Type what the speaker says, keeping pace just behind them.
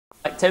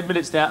10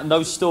 minutes now, and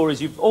those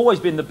stories, you've always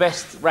been the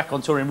best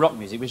raconteur in rock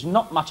music, which is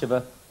not much of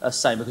a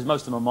same, because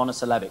most of them are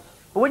monosyllabic.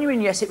 But when you were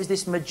in Yes, it was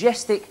this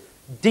majestic,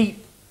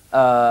 deep,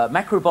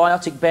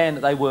 macrobiotic band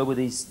that they were, with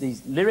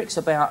these lyrics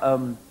about,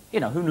 you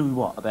know, who knew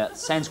what, about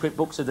Sanskrit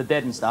books of the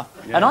dead and stuff.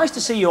 Yeah. And I used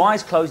to see your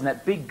eyes closed in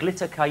that big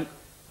glitter cape,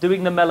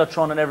 doing the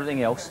mellotron and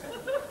everything else.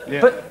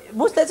 Yeah.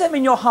 But does that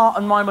mean your heart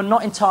and mind were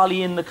not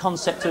entirely in the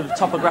concept of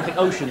topographic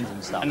oceans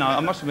and stuff? No, I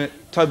must admit,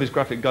 Toby's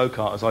graphic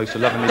go-kart, as I used to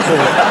lovingly call it,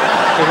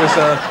 it was,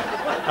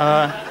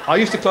 I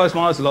used to close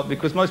my eyes a lot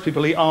because most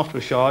people eat after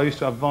a show. I used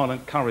to have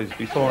violent curries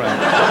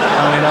beforehand.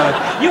 I mean,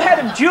 you had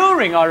them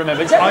during, I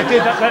remember. I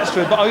did, that's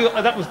true,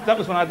 but that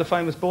was when I had the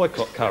famous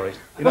boycott curry.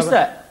 You What's know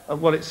that?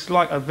 Well, it's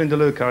like a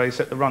Vindaloo curry,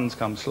 except the runs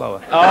come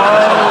slower.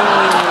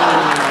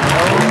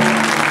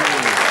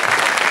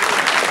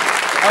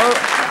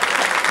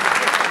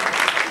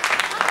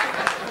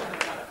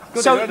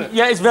 Good, so,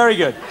 yeah, it's very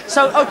good.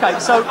 So, okay,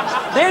 so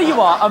there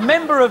you are, a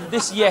member of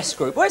this Yes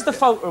group. Where's the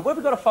photo? Where have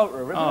we got a photo of?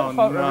 Have we got a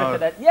photo of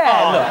Rick at that?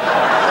 Yeah, look.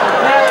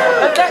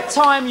 Now, at that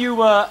time, you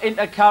were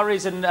into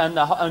curries and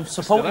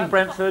supporting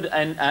Brentford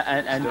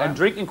and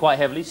drinking quite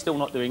heavily. Still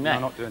not doing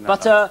that. No, not doing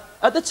that. But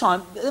at the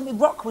time, I mean,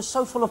 rock was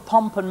so full of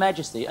pomp and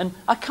majesty, and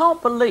I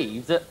can't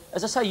believe that,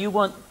 as I say, you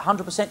weren't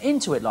 100%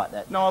 into it like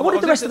that. No, what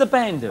did the rest of the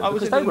band do?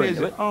 Because they were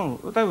into it. Oh,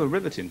 they were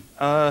riveting.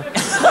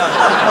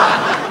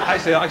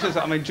 Actually,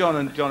 I mean, John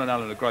and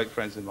Alan are great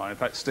friends of mine. In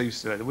fact, Steve's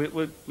still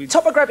there. We...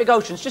 Topographic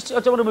Oceans, just, I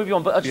don't want to move you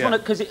on, but I just want to,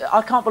 because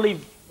I can't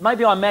believe,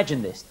 maybe I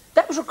imagined this.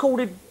 That was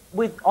recorded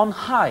on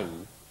hay.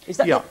 Is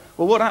that Yeah.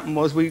 Well, what happened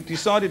was we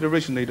decided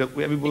originally that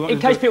we in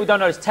case people don't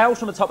notice, Tales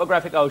from the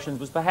Topographic Oceans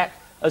was perhaps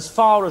as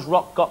far as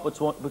rock got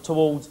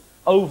towards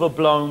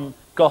overblown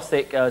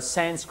Gothic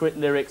Sanskrit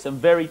lyrics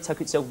and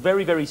took itself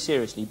very, very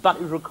seriously. But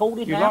it was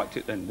recorded You liked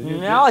it then, did you?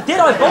 No, I did.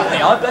 I bought it.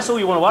 That's all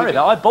you want to worry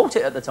about. I bought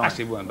it at the time.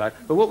 Actually, it weren't bad.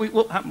 But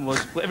what happened was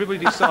everybody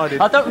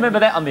decided... I don't remember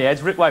that on the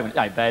ads. Rick Wakeman. It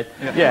ain't bad.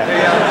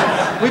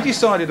 Yeah. We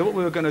decided that what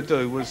we were going to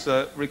do was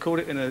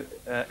record it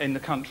in the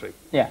country.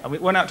 Yeah. And we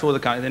went out to all the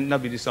country, and then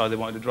nobody decided they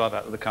wanted to drive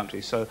out to the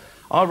country. So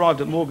I arrived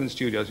at Morgan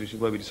Studios, which is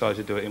where we decided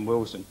to do it in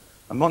Willesden.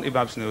 And Monty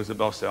Babson, who was the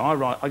boss there,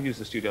 I used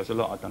the studios a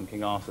lot. I'd done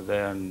King Arthur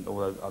there and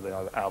all the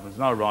other albums.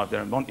 And I arrived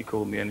there, and Monty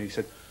called me, and he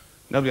said,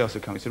 nobody else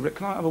had come. He said, Rick,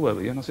 can I have a word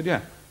with you? And I said,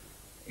 yeah.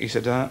 He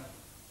said, the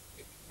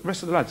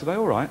rest of the lads, are they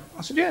all right?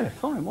 I said, yeah,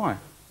 fine, why?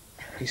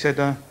 He said,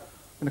 and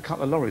a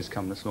couple of lorries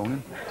come this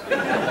morning.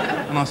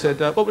 And I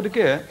said, what with the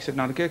gear? He said,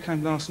 no, the gear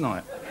came last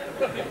night.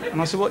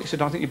 And I said, what? He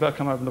said, I think you better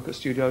come over and look at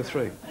Studio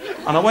 3.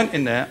 And I went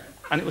in there,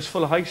 and it was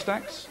full of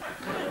haystacks.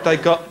 They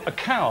got a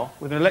cow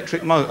with an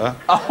electric motor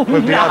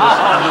with the others.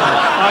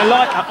 I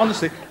like that,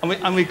 honestly.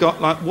 And we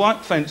got, like,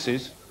 white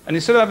fences, and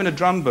instead of having a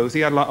drum booth,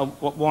 he had, like, a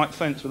white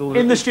fence with all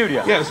in the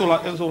studio? Yeah,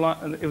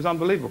 it was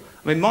unbelievable.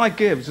 I mean, my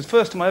gear was the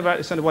first time I ever had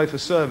to send away for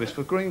service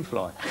for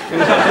Greenfly. It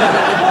was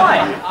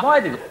Why? Why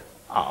did it?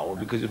 Oh, well,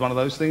 because it's one of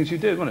those things you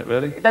did, wasn't it,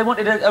 really? They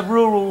wanted a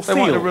rural feel.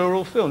 They wanted a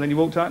rural feel, and then you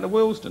walked out into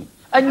Willesden.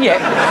 And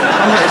yet...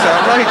 I mean, it's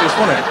outrageous,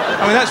 wasn't it?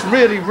 I mean, that's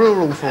really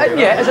rural for you. And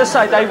yeah, as I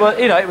say, they were,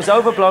 you know, it was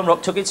overblown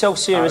rock, took itself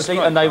seriously,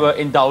 and they were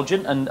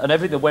indulgent, and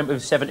everything that went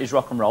with 70s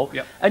rock and roll.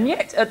 Yep. And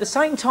yet, at the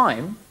same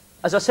time,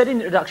 as I said in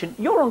the introduction,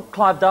 you're on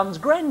Clive Dunn's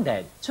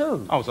Granddad,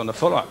 too. I was on the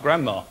follow-up,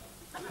 Grandma.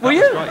 Were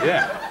you? Right,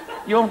 yeah.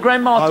 You're on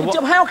Grandma.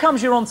 How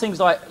comes you're on things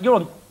like... You're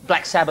on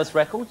Black Sabbath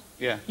records?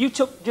 Yeah. You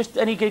took just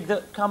any gig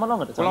that came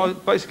along at the time? Well,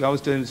 basically, I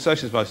was doing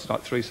sessions, mostly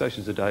like 3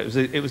 sessions a day.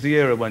 It was the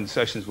era when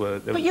sessions were...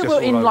 But you were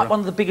in, like,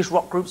 one of the biggest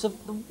rock groups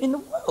in the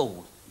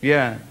world.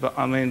 Yeah, but,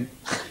 I mean...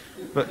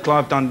 But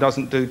Clive Dunn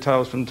doesn't do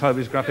Tales from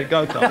Toby's Graphic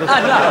Go-Kart, does he?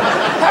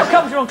 How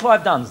comes you're on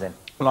Clive Dunn's, then?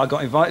 Well, I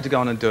got invited to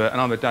go on and do it,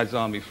 and I'm a Dad's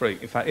Army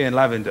freak. In fact, Ian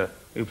Lavender,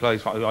 who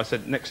plays... I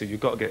said, next year,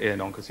 you've got to get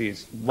Ian on, because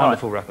he's a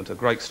wonderful raconteur,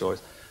 great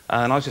stories.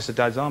 And I was just a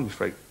Dad's Army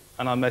freak.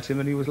 And I met him,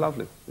 and he was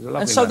lovely. He was a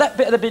lovely And so man. that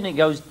bit at the beginning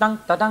goes... Dun,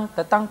 da, dun,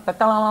 da, dun, da,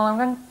 dun,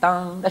 dun,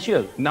 dun. That's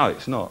you? No,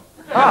 it's not.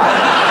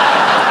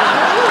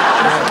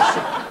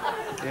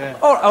 Yeah.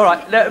 All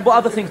right. What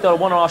other things do I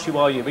want to ask you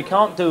while you? We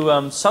can't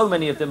do so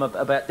many of them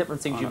about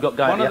different things you've got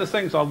going. One of the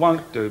things I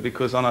won't do,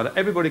 because I know that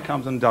everybody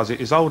comes and does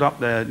it, is hold up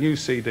their new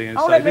CD and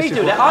say, let me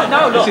do that.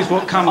 No, look. This is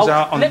what comes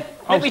out on...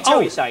 Let me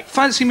tell you something.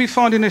 Fancy me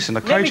finding this in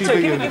the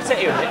KGB unit.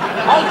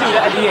 I'll do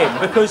that at the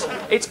end, because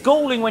it's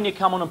galling when you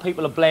come on and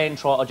people are bland,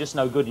 trite, or just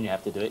no good and you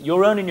have to do it.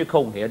 You're earning your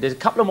corn here. There's a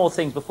couple of more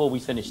things before we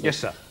finish this. Yes,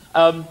 sir.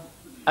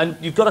 And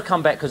you've got to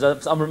come back,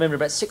 because I'm remembering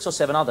about 6 or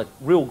 7 other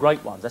real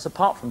great ones. That's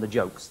apart from the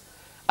jokes.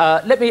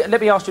 Let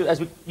me ask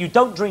you, you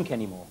don't drink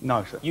anymore.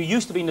 No, sir. You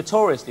used to be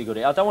notoriously good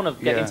at it. I don't want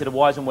to get into the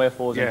whys and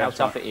wherefores and how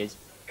tough it is.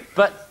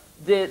 But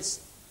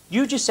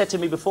you just said to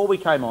me before we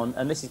came on,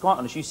 and this is quite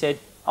honest, you said,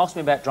 ask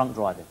me about drunk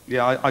driving.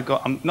 Yeah,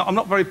 I'm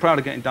not very proud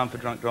of getting done for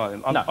drunk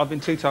driving. I've been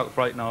teetotal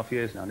for 8.5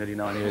 years now, nearly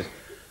 9 years.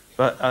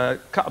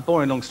 But cut a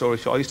boring long story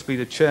short, I used to be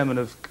the chairman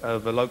of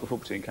a local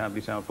football team,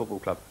 Camberley Town Football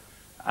Club.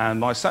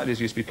 And my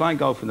Saturdays used to be playing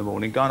golf in the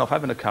morning, going off,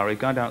 having a curry,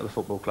 going down to the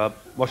football club,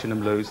 watching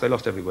them lose. They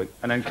lost every week.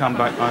 And then come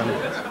back home.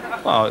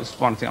 Well, it's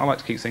one thing. I like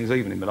to keep things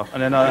even in my life.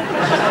 And then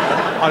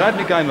I'd had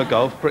my game of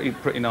golf,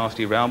 pretty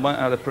nasty round. Went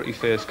out a pretty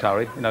fierce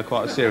curry, you know,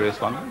 quite a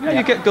serious one. You know,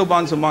 you get good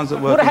ones and ones that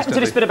work. What happened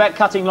to this bit about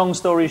cutting long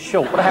stories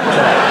short? What happened to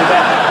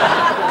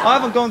that? I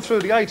haven't gone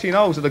through the 18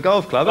 holes of the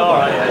golf club, have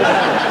I?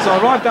 Yeah. So I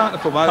arrived down at the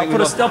football.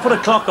 I'll put a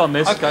clock on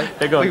this. Okay.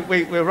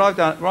 We arrived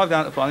down at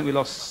the football. I think we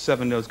lost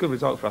 7-0. It's a good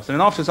result for us. And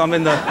then afterwards, I'm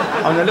in the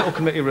little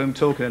committee room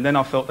talking, and then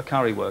I felt the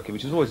curry working,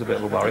 which is always a bit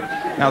of a worry.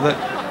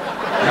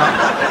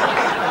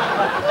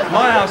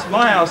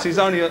 My house is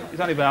only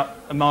about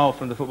a mile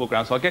from the football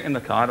ground, so I get in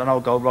the car, and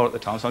I'll go roll at the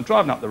time. So I'm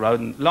driving up the road,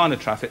 and line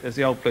of traffic, there's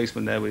the old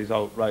policeman there with his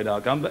old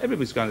radar gun, but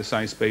everybody's going the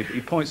same speed. But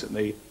he points at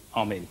me,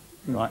 I'm in,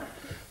 right?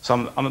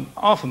 So I'm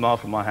half a mile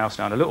from my house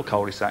now in a little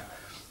cul-de-sac.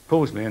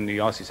 Pulls me in the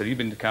ice. He said, "You've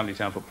been to Camberley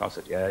Town Football Club?" I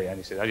said, "Yeah, yeah." And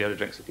he said, "Have you had a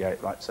drink?" I said, "Yeah."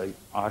 Right, so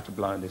I had to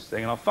blow in this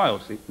thing, and I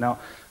failed. Now,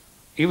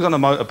 he was on a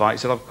motorbike. He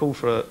said, "I've called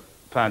for a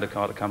pounder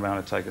car to come round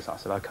and take us." I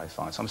said, "OK,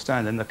 fine." So I'm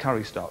standing, and the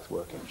curry starts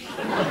working.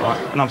 Right,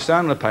 and I'm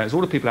standing on the pavement.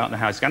 All the people out in the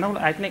house going, "Oh,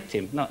 I'd nicked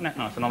him." Not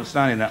nice. And I'm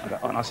standing there,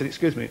 and I said,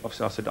 "Excuse me,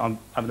 officer." I said, "I'm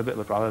having a bit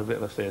of a trouble, a bit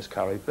of a fierce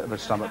curry, a bit of a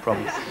stomach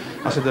problem."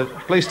 I said, "The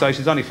police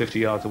station's only 50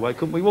 yards away.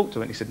 Couldn't we walk to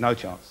it?" And he said, "No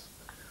chance."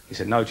 He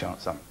said, "No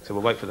chance, son." He said,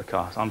 "We'll wait for the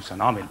car." So I'm saying,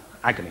 I'm in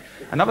agony.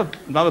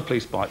 Another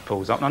police bike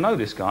pulls up, and I know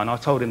this guy, and I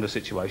told him the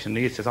situation, and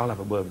he says, "I'll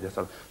have a word with this."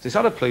 So this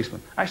other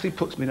policeman actually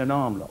puts me in an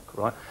arm lock,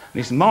 right?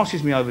 And he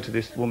marches me over to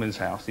this woman's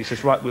house. He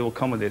says, "Right, we will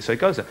commandeer." So he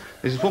goes there.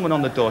 There's this woman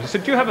on the door. He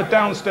said, "Do you have a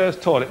downstairs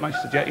toilet?" And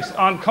she said, "Yeah." He said,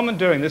 "I'm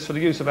commandeering this for the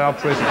use of our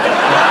prison."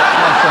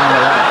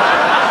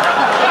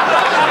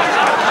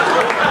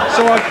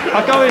 So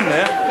I go in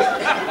there.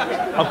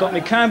 I've got my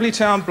Camberley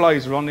Town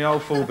blazer on, the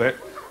old full bit.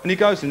 And he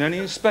goes in there and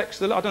he inspects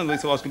the... I don't know if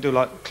he thought I was going to do,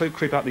 like,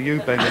 creep out the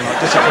U-bend and, like,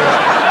 disappear.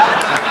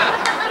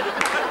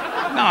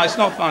 No, it's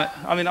not fun.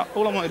 I mean,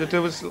 all I wanted to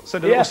do was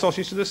send a little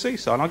sausage to the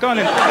seaside. And I go in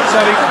and...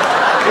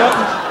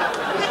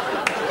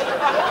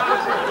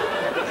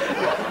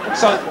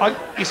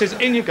 He says,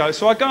 "In you go."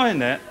 So I go in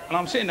there, and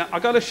I'm sitting there. I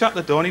go to shut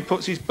the door, and he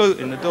puts his boot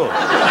in the door.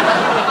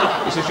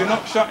 He says, "You're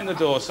not shutting the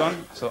door,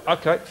 son." So,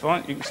 "OK,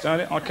 fine, you can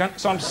stand it." I can't.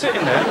 So I'm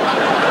sitting there.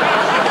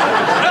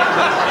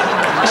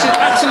 This is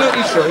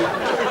absolutely true.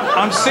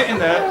 I'm sitting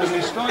there with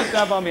my stripes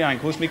down by my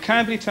ankles, my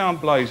Camberley Town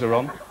blazer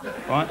on,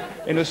 right,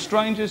 in a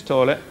stranger's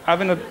toilet,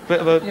 having a bit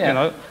of a, you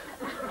know,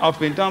 I've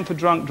been done for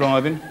drunk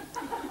driving,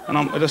 and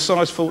I'm at a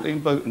size 14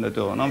 boot in the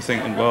door, and I'm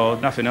thinking, well,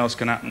 nothing else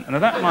can happen. And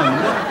at that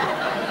moment,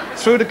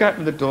 through the gap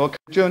in the door,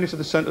 Journey to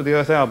the Centre of the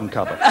Earth album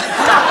cover.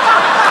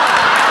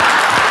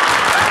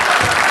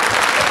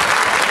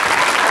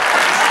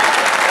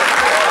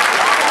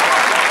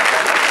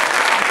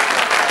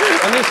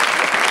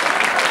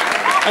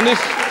 And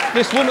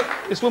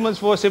this woman's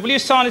voice said, "Will you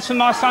sign this for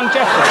my son,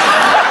 Jeffrey?"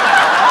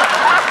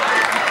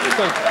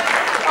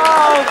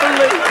 Oh,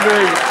 believe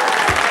me.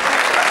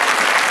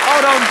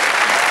 Hold on.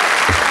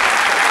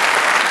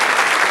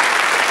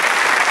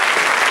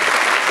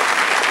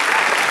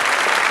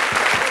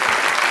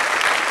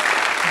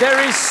 There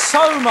is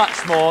so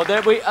much more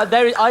that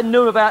I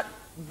knew about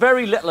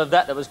very little of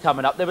that was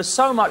coming up. There was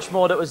so much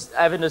more that was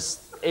having us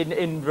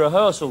in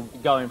rehearsal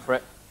going for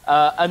it.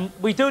 And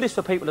we do this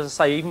for people, as I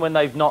say, even when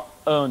they've not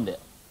earned it.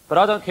 But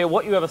I don't care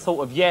what you ever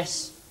thought of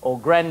Yes or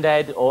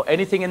Granddad or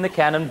anything in the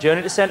canon,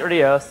 Journey to the Centre of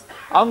the Earth.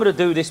 I'm going to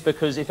do this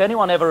because if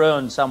anyone ever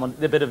earned someone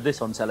a bit of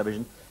this on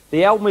television,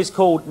 the album is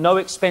called No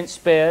Expense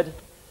Spared,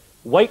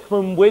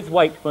 Wakeman with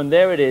Wakeman,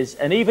 there it is.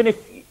 And even if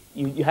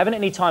you haven't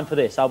any time for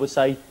this, I would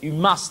say you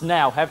must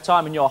now have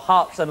time in your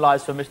hearts and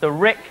lives for Mr.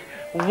 Rick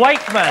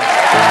Wakeman.